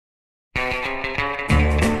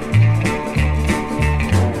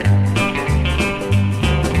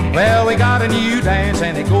got a new dance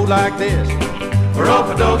and it goes like this.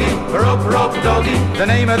 Rope-a-doggy, rope-a-doggy. The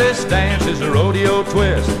name of this dance is a rodeo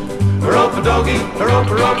twist. Rope-a-doggy,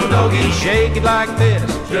 rope-a-doggy. Shake it like this.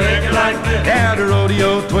 Shake it like this. Yeah, the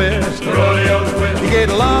rodeo twist. The rodeo twist. You get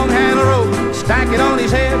a long handle rope, stack it on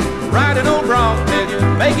his head, ride an old bronc till you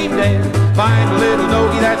make him dead. Find a little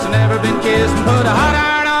doggy that's never been kissed and put a hot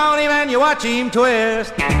iron on him and you watch him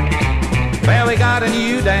twist. Well, we got a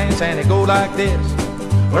new dance and it goes like this.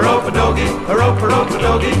 Rope-a-doggy,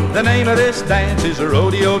 rope-a-doggy. The name of this dance is a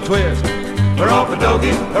rodeo twist.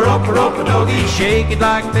 Rope-a-doggy, rope-a-doggy. Shake it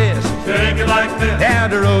like this. Shake it like this. Yeah,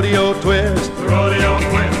 the rodeo twist. The rodeo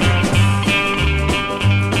twist.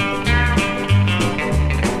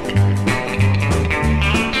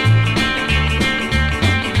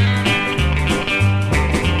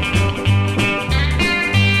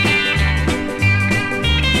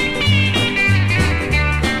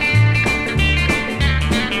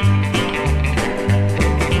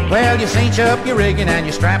 Well, you cinch up your rigging and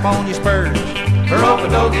you strap on your spurs.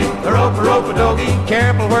 Rope-a-doggy, rope-a-doggy.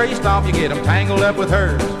 Careful where you stomp, you get them tangled up with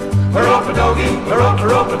hers. Rope-a-doggy,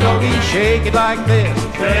 rope-a-doggy. Shake it like this.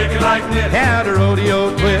 Shake it like this. Yeah, the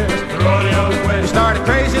rodeo twist. The rodeo You twist. start a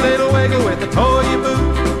crazy little wiggle with the toe of your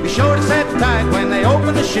boot. Be sure to set tight when they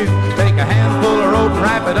open the chute. Take a handful of rope and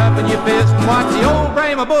wrap it up in your fist and watch the old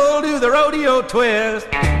Brahma bull do the rodeo twist.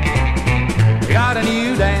 You got a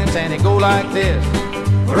new dance and it go like this.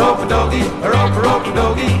 Rope-a-doggy,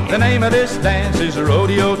 rope-a-doggy. The name of this dance is a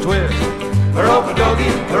rodeo twist. Rope-a-doggy,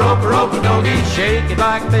 rope-a-doggy. Shake it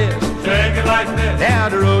like this. Shake it like this. Yeah,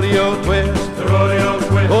 the rodeo twist. The rodeo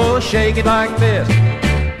twist. Oh, shake it like this.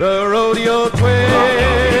 The rodeo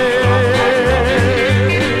twist.